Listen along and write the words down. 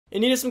And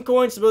needed some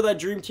coins to build that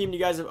dream team you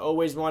guys have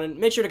always wanted.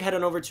 Make sure to head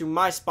on over to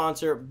my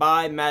sponsor,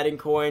 Buy Madden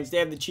Coins. They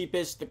have the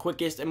cheapest, the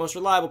quickest, and most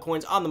reliable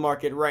coins on the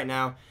market right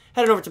now.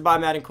 Head on over to Buy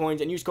Madden Coins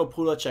and use code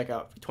Poodle at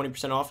checkout for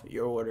 20% off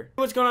your order.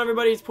 What's going on,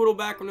 everybody? It's Poodle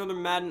back with another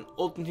Madden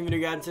Ultimate Team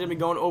video guide. Today I'm going to be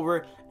going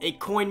over a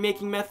coin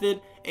making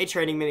method, a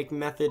trading making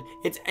method.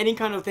 It's any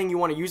kind of thing you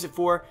want to use it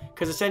for,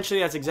 because essentially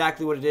that's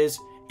exactly what it is.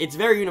 It's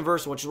very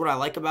universal, which is what I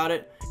like about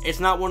it.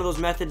 It's not one of those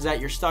methods that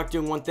you're stuck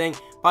doing one thing.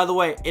 By the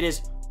way, it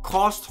is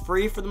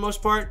cost-free for the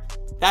most part.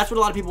 That's what a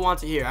lot of people want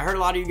to hear. I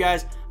heard you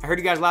guys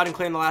loud and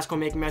clear in the last coin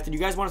making method. You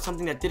guys wanted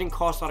something that didn't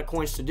cost a lot of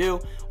coins to do,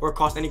 or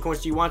cost any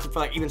coins to you. Want it for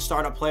like even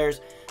startup players.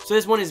 So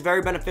this one is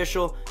very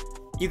beneficial.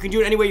 You can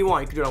do it any way you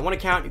want. You can do it on one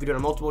account, you can do it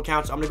on multiple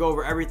accounts. So I'm gonna go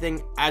over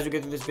everything as we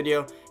get through this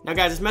video. Now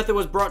guys, this method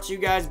was brought to you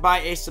guys by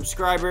a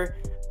subscriber.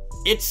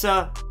 It's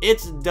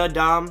the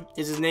Dom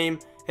is his name.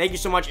 Thank you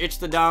so much, It's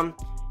the Dom.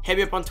 Hit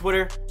me up on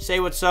Twitter, say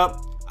what's up.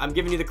 I'm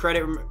giving you the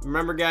credit.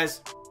 Remember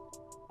guys,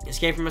 this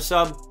came from a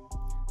sub,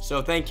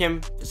 so thank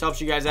him. This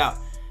helps you guys out.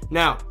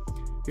 Now,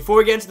 before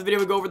we get into the video,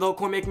 we go over the whole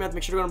coin making method.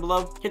 Make sure to go down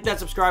below, hit that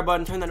subscribe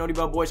button, turn that noti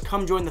bell, boys.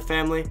 Come join the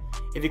family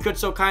if you could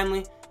so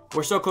kindly.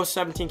 We're so close to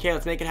 17K.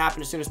 Let's make it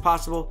happen as soon as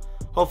possible.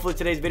 Hopefully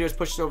today's video is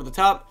pushed over the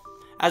top.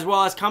 As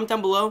well as comment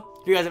down below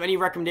if you guys have any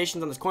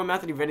recommendations on this coin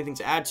method, if you have anything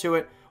to add to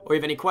it, or you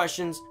have any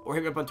questions, or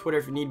hit me up on Twitter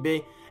if you need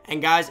be.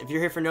 And guys, if you're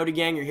here for Noti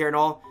Gang, you're here and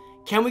all.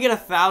 Can we get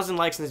 1,000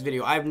 likes in this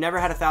video? I've never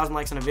had 1,000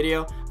 likes on a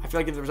video. I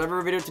feel like if there was ever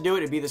a video to do it,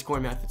 it'd be this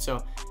coin method.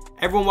 So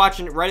everyone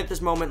watching right at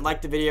this moment,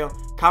 like the video.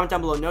 Comment down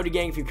below Noti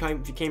Gang if you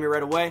came here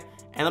right away,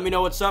 and let me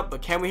know what's up.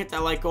 But can we hit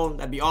that like goal?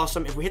 That'd be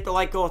awesome. If we hit the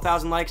like goal,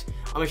 1,000 likes,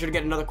 I'll make sure to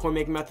get another coin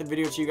making method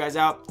video to you guys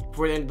out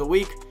before the end of the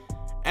week.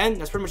 And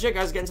that's pretty much it,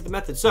 guys. Get into the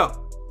method.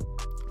 So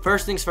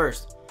first things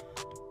first,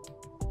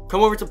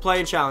 come over to play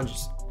and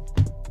challenges.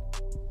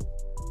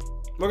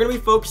 We're gonna be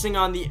focusing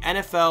on the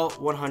NFL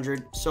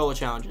 100 solo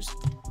challenges.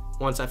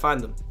 Once I find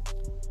them,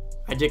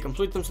 I did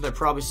complete them, so they're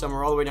probably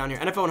somewhere all the way down here.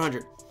 NFL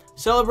 100.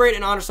 Celebrate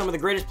and honor some of the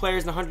greatest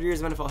players in the 100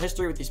 years of NFL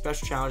history with these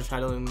special challenges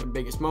titling their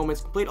biggest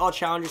moments. Complete all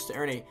challenges to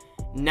earn a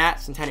Nat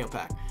Centennial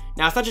pack.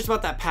 Now, it's not just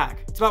about that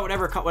pack. It's about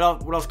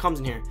what else comes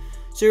in here.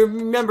 So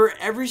remember,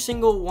 every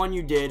single one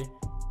you did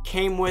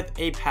came with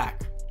a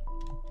pack.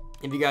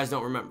 If you guys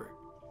don't remember,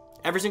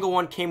 every single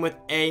one came with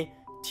a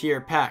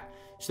tier pack.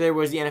 So there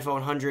was the NFL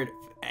 100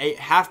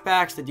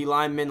 halfbacks, the D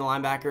linemen, the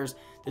linebackers,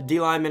 the D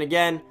linemen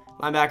again,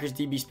 linebackers,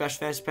 DB special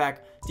fantasy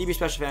pack, DB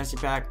special fantasy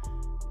pack,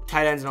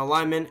 tight ends and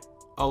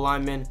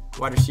O-linemen,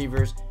 wide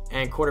receivers,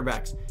 and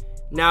quarterbacks.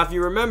 Now, if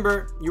you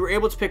remember, you were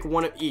able to pick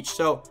one of each.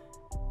 So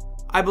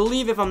I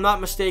believe, if I'm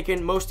not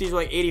mistaken, most of these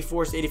were like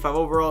 84 to 85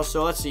 overall.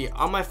 So let's see.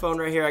 On my phone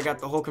right here, I got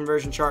the whole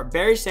conversion chart.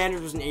 Barry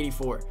Sanders was an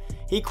 84.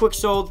 He quick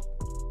sold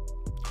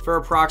for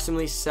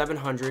approximately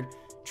 700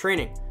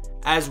 training,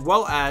 as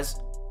well as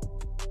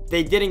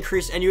they did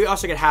increase. And you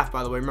also get half,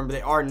 by the way. Remember,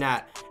 they are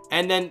Nat.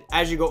 And then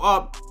as you go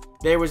up,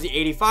 there was the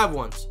 85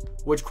 ones,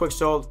 which quick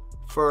sold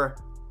for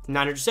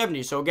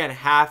 970. So again,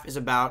 half is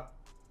about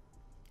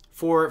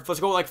let's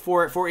go like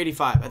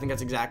 485. I think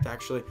that's exact,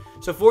 actually.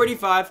 So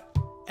 485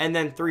 and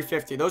then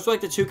 350. Those are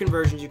like the two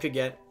conversions you could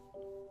get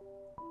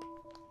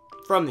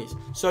from these.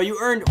 So you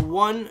earned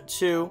 1,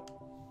 2.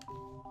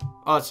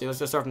 Oh, let's see. Let's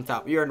start from the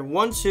top. You earned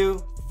 1, 2,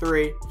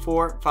 3,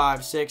 4,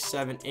 5, 6,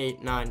 7,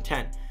 8, 9,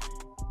 10.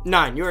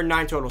 9. You earned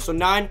 9 total. So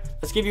 9.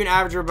 Let's give you an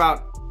average of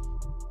about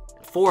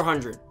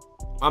 400.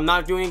 I'm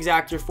not doing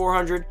exact here.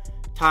 400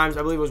 times,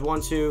 I believe it was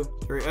 1, 2,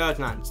 3. It's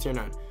 9. It's tier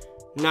 9.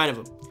 9 of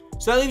them.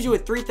 So that leaves you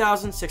with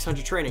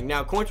 3,600 training.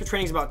 Now, coins per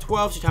training is about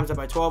 12. So you times that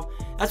by 12.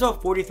 That's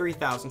about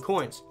 43,000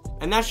 coins.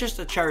 And that's just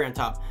a cherry on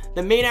top.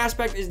 The main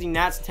aspect is the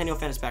Nat Centennial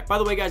Fantasy Pack. By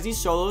the way, guys, these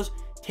solos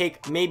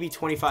take maybe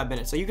 25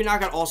 minutes. So you can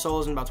knock out all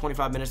solos in about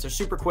 25 minutes. They're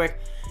super quick.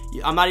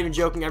 I'm not even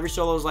joking. Every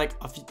solo is like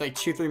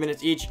 2-3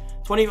 minutes each.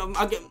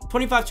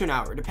 25 to an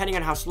hour, depending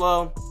on how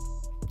slow,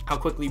 how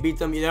quickly you beat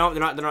them. They're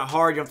not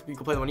hard. You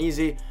can play them on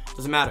easy.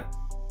 Doesn't matter.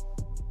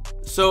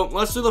 So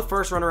let's do the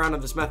first run around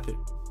of this method.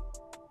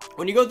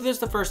 When you go through this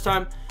the first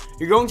time,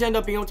 you're going to end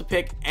up being able to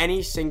pick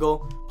any single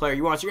player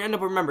you want. So you're going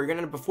to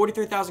end up with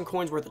 43,000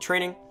 coins worth of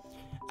training,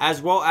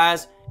 as well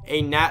as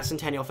a Nat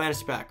Centennial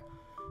Fantasy Pack.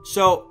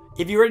 So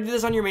if you already did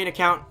this on your main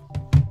account,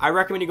 I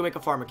recommend you go make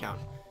a farm account.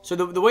 So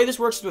the way this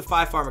works is with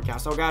 5 farm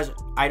accounts. So guys,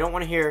 I don't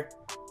want to hear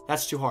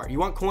that's too hard. You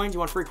want coins, you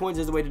want free coins,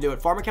 this is the way to do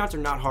it. Farm accounts are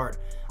not hard.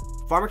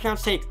 Farm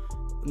accounts take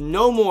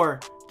no more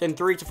than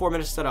 3 to 4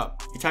 minutes to set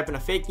up. You type in a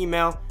fake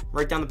email,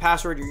 write down the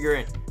password, you're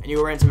in, and you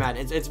go right into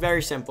Madden. It's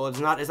very simple. It's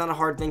not a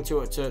hard thing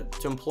to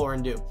implore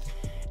and do.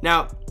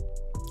 Now,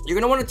 you're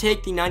going to want to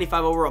take the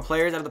 95 overall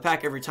players out of the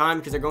pack every time,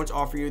 because they're going to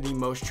offer you the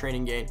most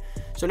training gain.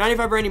 So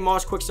 95 Randy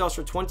Moss quick sells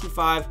for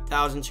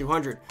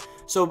 25,200.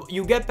 So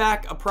you get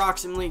back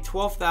approximately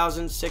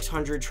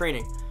 12,600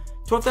 training.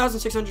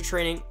 12,600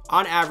 training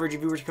on average,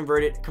 if you were to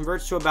convert it,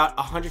 converts to about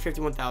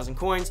 151,000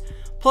 coins,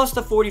 plus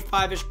the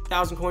 45-ish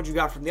thousand coins you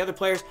got from the other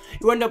players.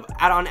 You end up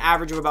at on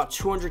average of about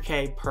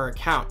 200K per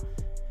account.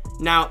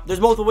 Now,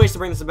 there's multiple ways to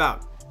bring this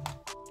about.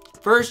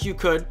 First, you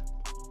could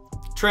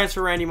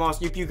transfer Randy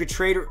Moss. You could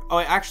trade. Oh,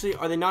 actually,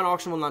 are they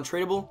non-auctionable,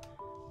 non-tradable?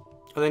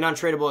 Are they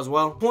non-tradable as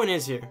well? Point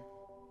is here,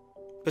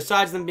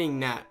 besides them being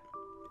nat,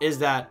 is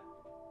that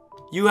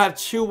you have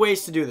two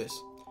ways to do this.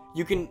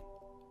 You can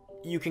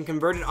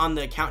convert it on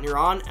the account you're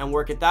on and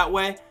work it that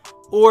way,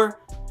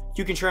 or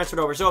you can transfer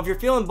it over. So if you're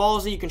feeling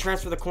ballsy, you can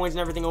transfer the coins and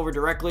everything over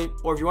directly.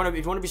 Or if you want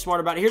to be smart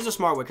about it, here's a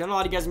smart way. Because I know a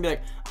lot of you guys can be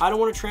like, I don't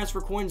want to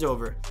transfer coins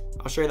over.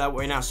 I'll show you that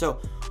way now. So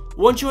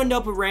once you end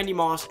up with Randy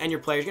Moss and your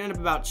players, you're gonna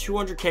end up about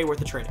 200K worth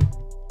of training.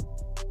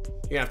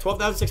 You're gonna have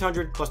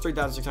 12,600 plus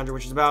 3,600,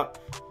 which is about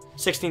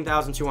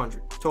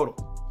 16,200 total.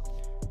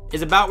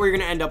 Is about where you're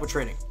gonna end up with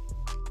training.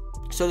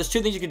 So there's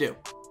two things you can do.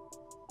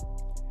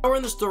 While we're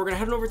in the store, we're gonna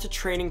head over to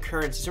training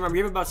currency. So remember,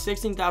 you have about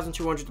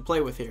 16,200 to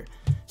play with here.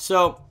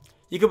 So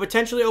you could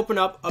potentially open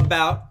up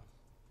about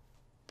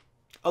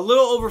a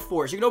little over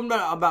 4. So you can open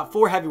about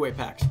 4 heavyweight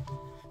packs.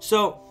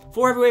 So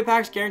 4 heavyweight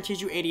packs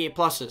guarantees you 88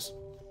 pluses.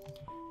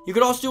 You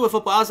could also do a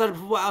Football Outsiders.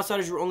 Football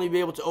Outsiders, you'll only be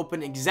able to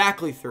open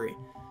exactly 3.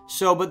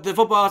 So, but the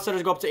Football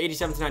Outsiders go up to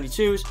 87 to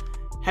 92s.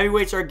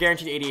 Heavyweights are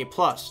guaranteed 88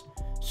 plus.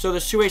 So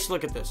there's 2 ways to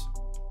look at this.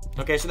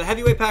 Okay, so the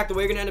heavyweight pack, the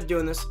way you're gonna end up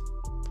doing this.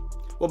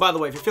 Well, by the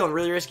way, if you're feeling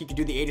really risky, you could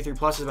do the 83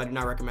 pluses, but I do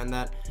not recommend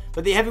that.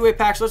 But the heavyweight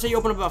packs, let's say you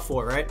open up about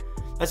 4, right?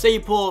 Let's say you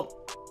pull.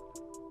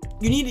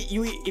 If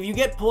you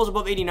get pulls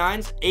above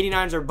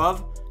 89s or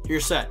above, you're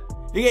set.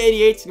 If you get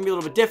 88s, it's gonna be a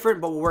little bit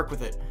different, but we'll work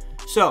with it.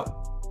 So,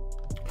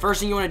 first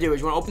thing you want to do is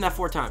you want to open that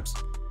 4 times.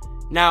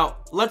 Now,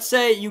 let's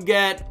say you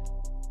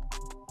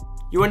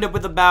end up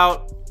with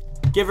about,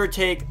 give or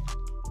take,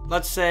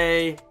 let's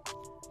say,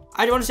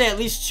 I want to say at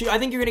least 2. I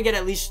think you're gonna get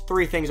at least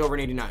 3 things over an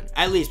 89,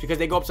 at least, because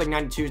they go up to like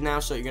 92s now.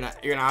 So you're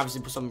gonna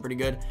obviously put something pretty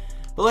good.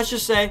 But let's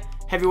just say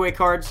heavyweight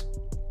cards.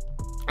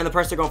 And the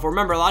price they're going for.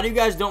 Remember, a lot of you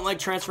guys don't like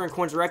transferring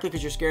coins directly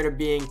because you're scared of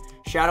being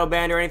shadow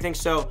banned or anything,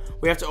 so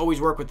we have to always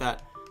work with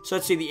that. So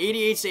let's see, the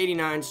 88s to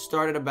 89s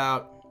start at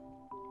about,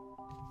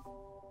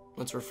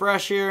 let's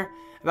refresh here,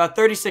 about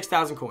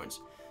 36,000 coins.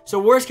 So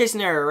worst case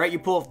scenario, right, you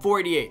pull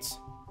 4 88s.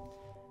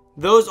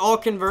 Those all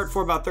convert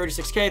for about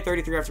 36K,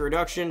 33 after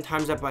reduction,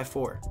 times that by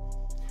 4.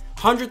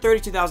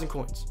 132,000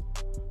 coins.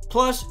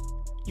 Plus,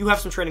 you have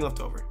some trading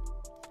left over.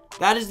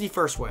 That is the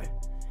first way.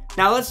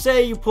 Now let's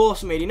say you pull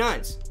some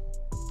 89s.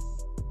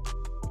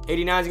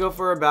 89s go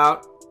for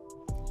about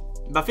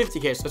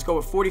 50K. So let's go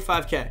with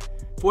 45K.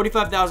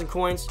 45,000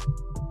 coins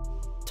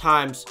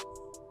times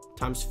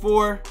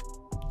 4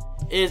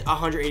 is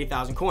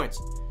 180,000 coins.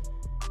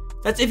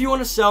 That's if you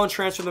want to sell and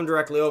transfer them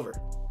directly over.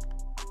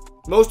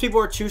 Most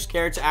people are too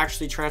scared to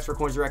actually transfer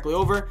coins directly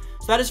over.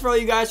 So that is for all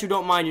you guys who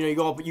don't mind. You know,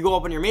 you go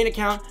up on your main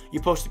account,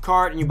 you post a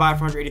card, and you buy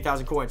for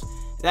 180,000 coins.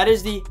 That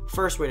is the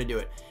first way to do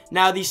it.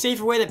 Now, the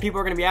safer way that people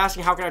are going to be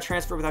asking, how can I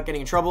transfer without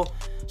getting in trouble?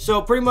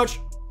 So pretty much,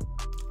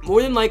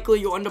 more than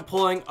likely, you'll end up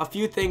pulling a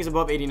few things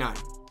above 89.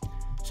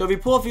 So if you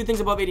pull a few things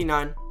above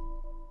 89,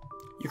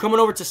 you're coming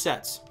over to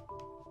sets.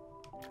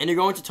 And you're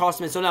going to toss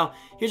them in. So now,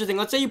 here's the thing.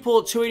 Let's say you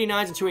pull 2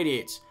 89s and 2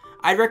 88s.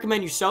 I'd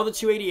recommend you sell the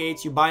 2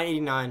 88s, you buy an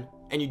 89,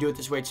 and you do it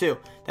this way too.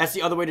 That's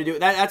the other way to do it.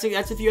 That's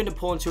if you end up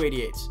pulling 2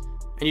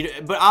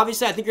 88s. But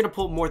obviously, I think you're going to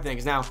pull more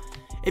things. Now,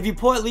 if you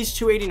pull at least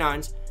 2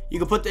 89s, you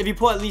can put, if you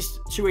pull at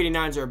least 2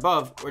 89s or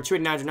above, or 2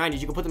 89s or 90s,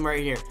 you can put them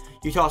right here.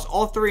 You toss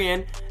all 3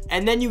 in,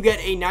 and then you get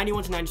a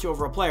 91 to 92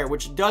 overall player,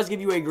 which does give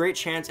you a great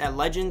chance at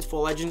Legends,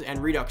 Full Legends, and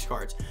Redux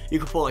cards. You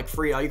can pull like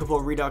free, you can pull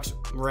Redux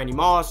Randy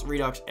Moss,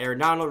 Redux Aaron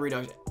Donald,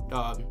 Redux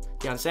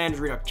Deion Sanders,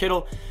 Redux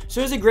Kittle.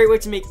 So it's a great way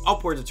to make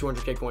upwards of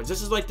 200K coins.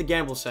 This is like the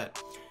gamble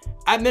set.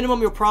 At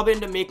minimum, you'll probably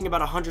end up making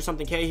about 100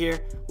 something K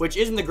here, which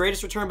isn't the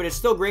greatest return, but it's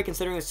still great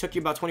considering this took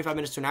you about 25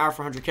 minutes to an hour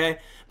for 100K.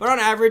 But on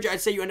average,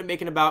 I'd say you end up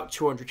making about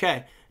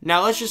 200K.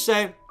 Now, let's just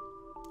say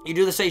you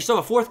do the same. You still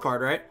have a 4th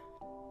card, right?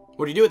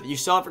 What do you do with it? You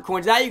sell it for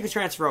coins. That you can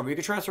transfer over. You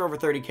can transfer over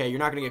 30K. You're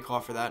not going to get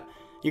caught for that.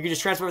 You can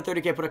just transfer over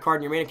 30K, put a card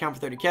in your main account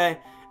for 30K,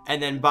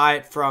 and then buy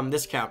it from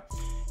this account.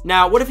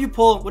 Now, what if you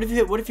pull? What if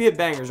you hit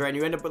bangers, right? And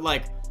you end up with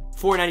like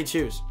 4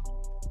 92s.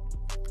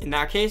 In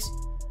that case,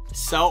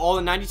 sell all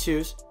the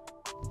 92s.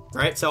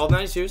 Right? Sell all the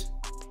 92s.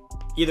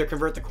 Either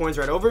convert the coins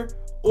right over,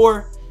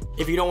 or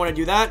if you don't want to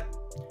do that,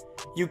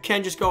 you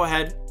can just go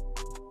ahead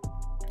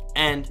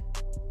and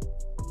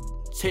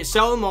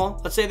sell them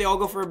all. Let's say they all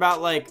go for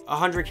about like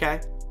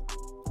 100K.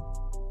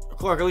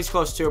 Or at least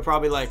close to it,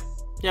 probably like,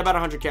 yeah, about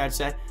 100K, I'd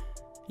say.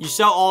 You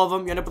sell all of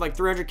them, you end up with like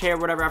 300K or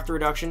whatever after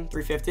reduction,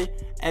 350,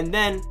 and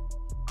then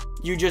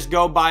you just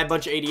go buy a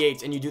bunch of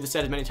 88s and you do the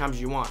set as many times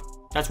as you want.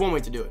 That's one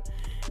way to do it.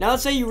 Now,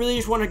 let's say you really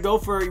just want to go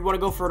for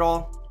it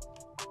all.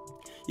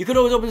 You could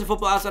always open some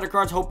Football Outsider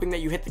cards, hoping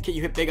that you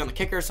hit big on the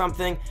kicker or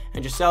something,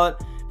 and just sell it.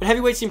 But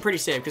heavyweights seem pretty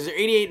safe because they're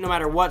 88 no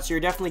matter what, so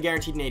you're definitely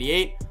guaranteed an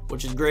 88,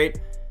 which is great.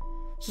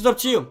 So it's up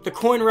to you. The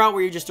coin route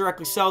where you just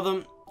directly sell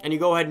them and you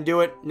go ahead and do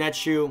it,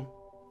 nets you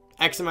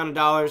X amount of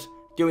dollars.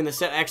 Doing the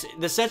set X,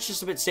 the set's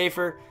just a bit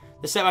safer.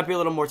 The set might be a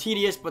little more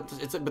tedious, but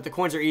the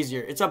coins are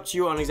easier. It's up to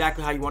you on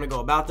exactly how you want to go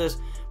about this.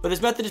 But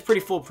this method is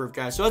pretty foolproof,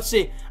 guys. So let's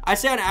see. I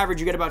say on average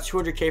you get about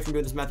 200K from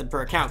doing this method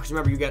per account, because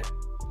remember you get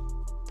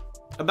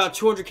about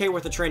 200K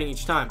worth of training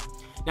each time.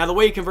 Now, the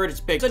way you convert it's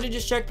big. So I did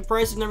just check the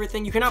prices and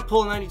everything. You cannot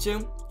pull a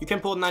 92. You can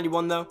pull a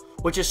 91 though,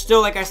 which is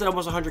still, like I said,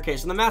 almost 100K.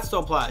 So the math still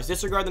applies.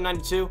 Disregard the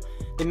 92.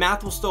 The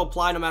math will still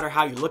apply no matter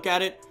how you look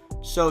at it.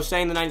 So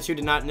saying the 92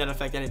 did not net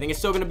affect anything. It's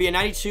still going to be a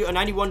 92. A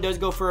 91 does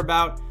go for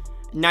about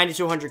 90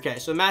 to 100K.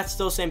 So the math's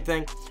still the same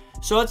thing.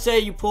 So let's say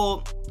you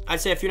pull, I'd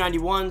say a few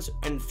 91s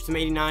and some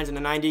 89s and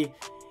a 90.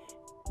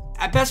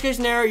 At best case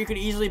scenario, you could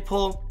easily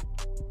pull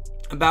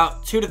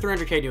about 2 to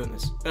 300K doing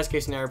this. Best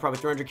case scenario, probably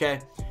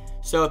 300K.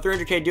 So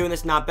 300K doing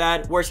this, not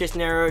bad. Worst case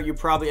scenario, you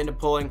probably end up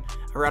pulling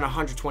around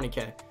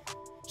 120K.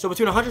 So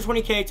between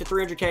 120K to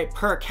 300K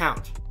per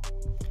account.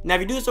 Now,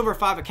 if you do this over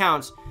 5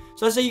 accounts,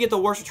 so let's say you get the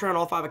worst return on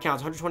all 5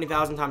 accounts,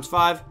 120,000 times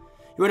 5,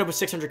 you end up with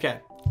 600K.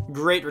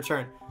 Great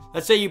return.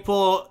 Let's say you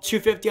pull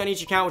 250 on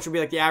each account, which would be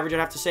like the average, I'd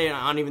have to say,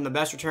 on even the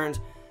best returns.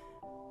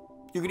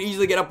 You could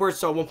easily get upwards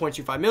to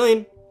 1.25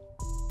 million.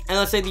 And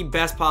let's say the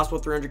best possible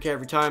 300K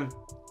every time,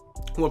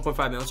 1.5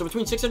 million. So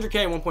between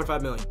 600K and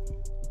 1.5 million.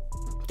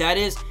 That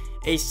is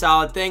a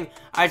solid thing.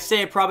 I'd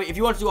say it probably, if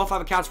you want to do all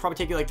 5 accounts, probably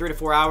take you like 3 to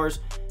 4 hours.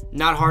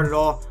 Not hard at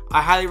all.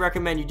 I highly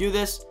recommend you do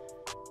this.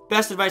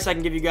 Best advice I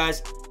can give you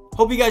guys.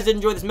 Hope you guys did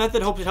enjoy this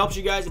method. Hope it helps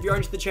you guys. If you're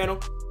new to the channel,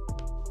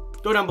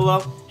 go down below,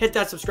 hit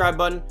that subscribe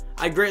button.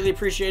 I'd greatly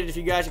appreciate it if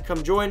you guys could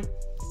come join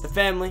the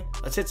family.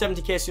 Let's hit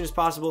 70K as soon as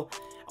possible.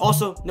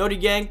 Also, Noti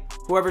Gang,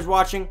 whoever's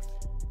watching,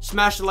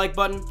 smash the like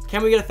button.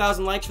 Can we get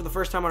 1,000 likes for the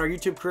first time on our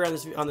YouTube career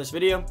on this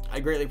video? I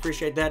greatly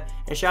appreciate that.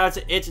 And shout out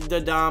to It's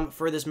the Dom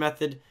for this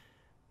method,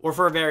 or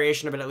for a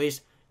variation of it at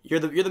least. You're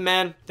the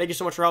man. Thank you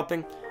so much for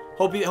helping.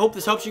 Hope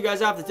this helps you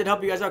guys out. If it did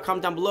help you guys out,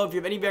 comment down below. If you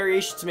have any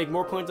variations to make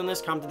more coins on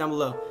this, comment down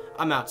below.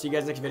 I'm out. See you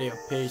guys next video.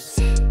 Peace.